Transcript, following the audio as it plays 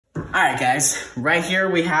Alright guys, right here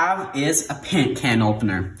we have is a paint can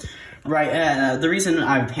opener. Right, the reason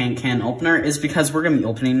I have a paint can opener is because we're going to be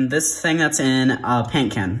opening this thing that's in a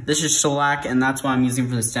paint can. This is shellac, and that's what I'm using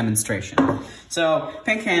for this demonstration. So,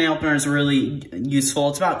 paint can opener is really useful.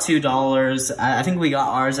 It's about $2. I think we got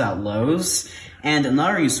ours at Lowe's. And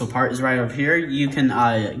another useful part is right over here. You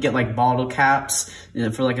can get like bottle caps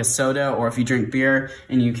for like a soda, or if you drink beer,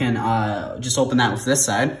 and you can just open that with this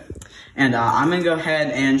side. And I'm going to go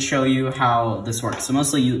ahead and show you how this works. So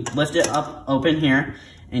mostly you lift it up, open here,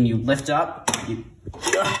 and you lift up.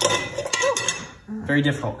 Very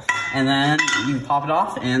difficult. And then you pop it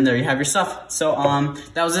off, and there you have your stuff. So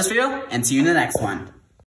that was this video, and see you in the next one.